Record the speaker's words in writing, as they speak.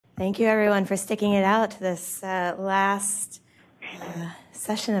Thank you, everyone, for sticking it out to this last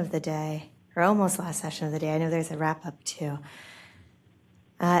session of the day, or almost last session of the day. I know there's a wrap-up, too.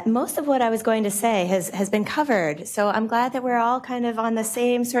 Most of what I was going to say has been covered, so I'm glad that we're all kind of on the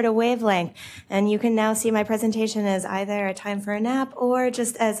same sort of wavelength, and you can now see my presentation as either a time for a nap or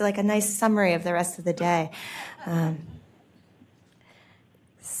just as like a nice summary of the rest of the day.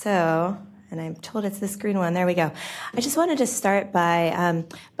 And I'm told it's this green one. There we go. I just wanted to start by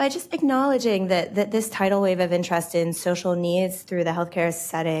just acknowledging that this tidal wave of interest in social needs through the healthcare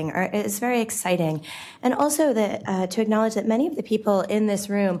setting is very exciting, and also that to acknowledge that many of the people in this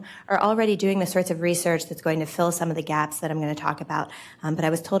room are already doing the sorts of research that's going to fill some of the gaps that I'm going to talk about. But I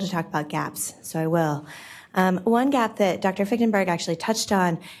was told to talk about gaps, so I will. One gap that Dr. Fichtenberg actually touched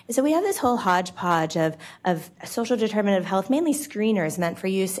on is that we have this whole hodgepodge of social determinant of health, mainly screeners meant for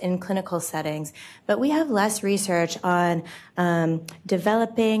use in clinical settings, but we have less research on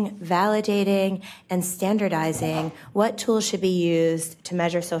developing, validating, and standardizing what tools should be used to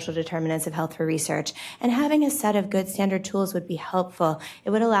measure social determinants of health for research. And having a set of good standard tools would be helpful.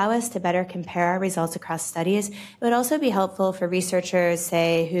 It would allow us to better compare our results across studies. It would also be helpful for researchers,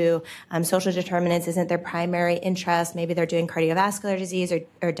 say, who social determinants isn't their primary interest. Maybe they're doing cardiovascular disease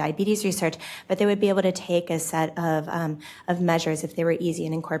or diabetes research, but they would be able to take a set of measures if they were easy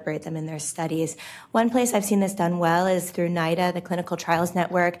and incorporate them in their studies. One place I've seen this done well is through NIDA. The Clinical Trials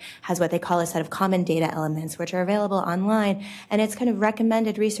Network has what they call a set of common data elements, which are available online, and it's kind of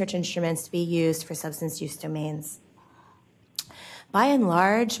recommended research instruments to be used for substance use domains. By and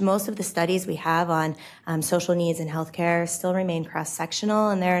large, most of the studies we have on social needs in healthcare still remain cross-sectional,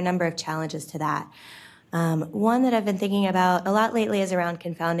 and there are a number of challenges to that. One that I've been thinking about a lot lately is around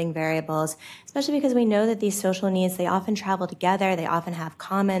confounding variables, especially because we know that these social needs, they often travel together, they often have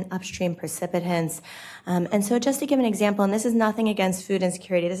common upstream precipitants. And so just to give an example, and this is nothing against food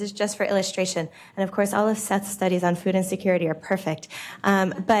insecurity, this is just for illustration, and of course all of Seth's studies on food insecurity are perfect.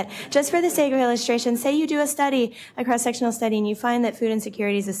 But just for the sake of illustration, say you do a study, a cross-sectional study, and you find that food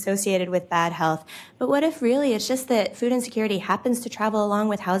insecurity is associated with bad health. But what if really it's just that food insecurity happens to travel along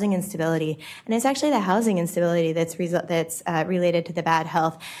with housing instability, and it's actually the housing instability that's related to the bad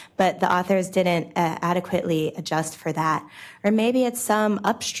health, but the authors didn't adequately adjust for that. Or maybe it's some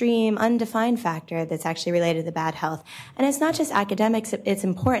upstream undefined factor that's actually related to the bad health. And it's not just academics, it's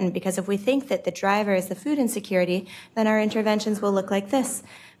important because if we think that the driver is the food insecurity, then our interventions will look like this.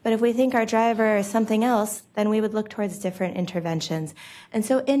 But if we think our driver is something else, then we would look towards different interventions. And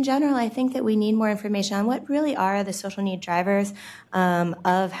so in general, I think that we need more information on what really are the social need drivers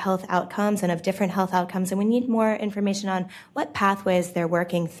of health outcomes and of different health outcomes. And we need more information on what pathways they're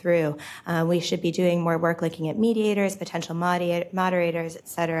working through. We should be doing more work looking at mediators, potential moderators, et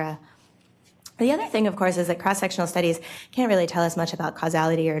cetera. The other thing, of course, is that cross-sectional studies can't really tell us much about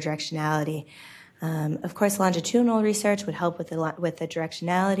causality or directionality. Of course, longitudinal research would help with the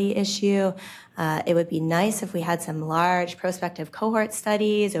directionality issue. It would be nice if we had some large prospective cohort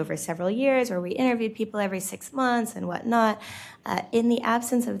studies over several years where we interviewed people every 6 months and whatnot. In the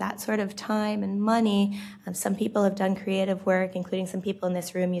absence of that sort of time and money, some people have done creative work, including some people in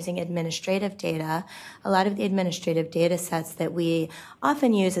this room using administrative data. A lot of the administrative data sets that we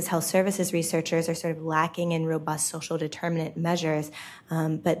often use as health services researchers are sort of lacking in robust social determinant measures.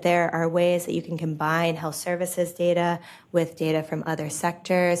 But there are ways that you can combine health services data with data from other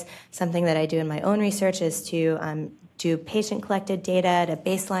sectors. Something that I do in my own research is to do patient-collected data at a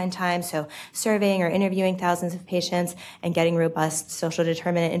baseline time, so surveying or interviewing thousands of patients and getting robust social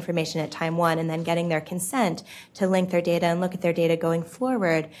determinant information at time one, and then getting their consent to link their data and look at their data going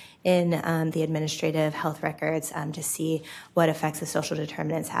forward in the administrative health records to see what effects the social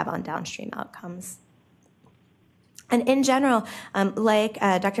determinants have on downstream outcomes. And in general, like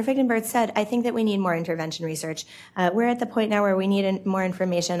Dr. Fichtenberg said, I think that we need more intervention research. We're at the point now where we need more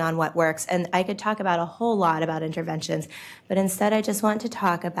information on what works. And I could talk about a whole lot about interventions, but instead I just want to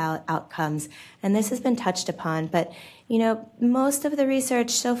talk about outcomes. And this has been touched upon, but you know, most of the research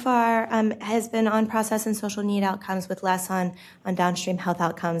so far has been on process and social need outcomes with less on downstream health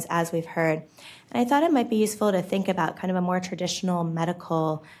outcomes, as we've heard. And I thought it might be useful to think about kind of a more traditional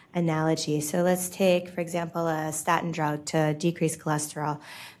medical analogy. So let's take, for example, a statin drug to decrease cholesterol.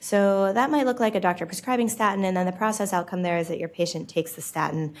 So that might look like a doctor prescribing statin, and then the process outcome there is that your patient takes the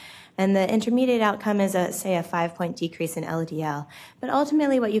statin. And the intermediate outcome is, say, a 5-point decrease in LDL. But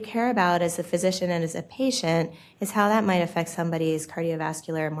ultimately, what you care about as a physician and as a patient is how that might affect somebody's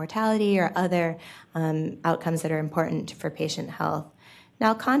cardiovascular mortality or other outcomes that are important for patient health.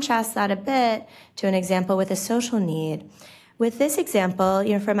 Now, contrast that a bit to an example with a social need. With this example,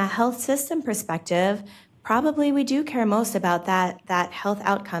 you know, from a health system perspective, probably we do care most about that health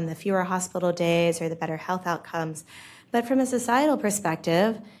outcome, the fewer hospital days or the better health outcomes. But from a societal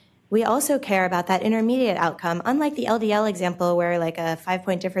perspective, we also care about that intermediate outcome. Unlike the LDL example where like a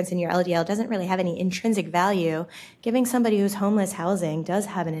 5-point difference in your LDL doesn't really have any intrinsic value, giving somebody who's homeless housing does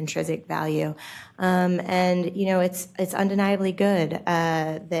have an intrinsic value. And you know, it's undeniably good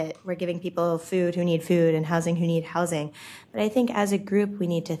that we're giving people food who need food and housing who need housing. But I think as a group, we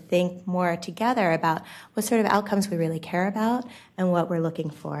need to think more together about what sort of outcomes we really care about and what we're looking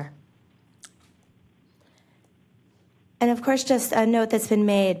for. And of course, just a note that's been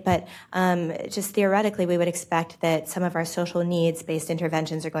made, but just theoretically, we would expect that some of our social needs-based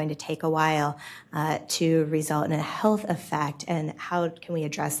interventions are going to take a while to result in a health effect, and how can we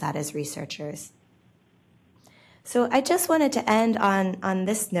address that as researchers? So I just wanted to end on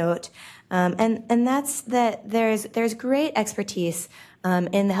this note, and that's that there's great expertise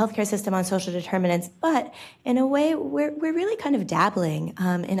in the healthcare system on social determinants, but in a way, we're really kind of dabbling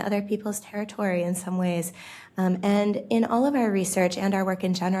in other people's territory in some ways. And in all of our research and our work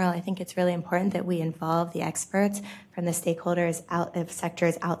in general, I think it's really important that we involve the experts from the stakeholders out of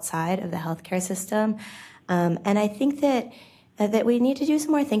sectors outside of the healthcare system. And I think that we need to do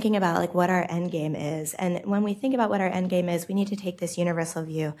some more thinking about like what our end game is. And when we think about what our end game is, we need to take this universal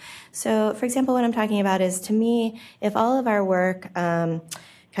view. So, for example, what I'm talking about is, to me, if all of our work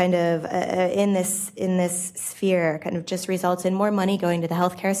kind of in this sphere kind of just results in more money going to the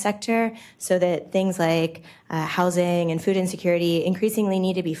healthcare sector, so that things like housing and food insecurity increasingly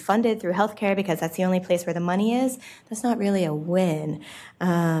need to be funded through healthcare because that's the only place where the money is, that's not really a win.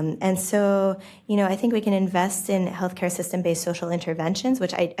 And so, you know, I think we can invest in healthcare system-based social interventions,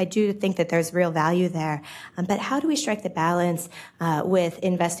 which I do think that there's real value there. But how do we strike the balance with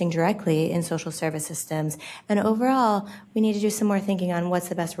investing directly in social service systems? And overall, we need to do some more thinking on what's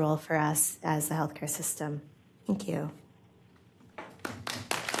the best role for us as the healthcare system. Thank you.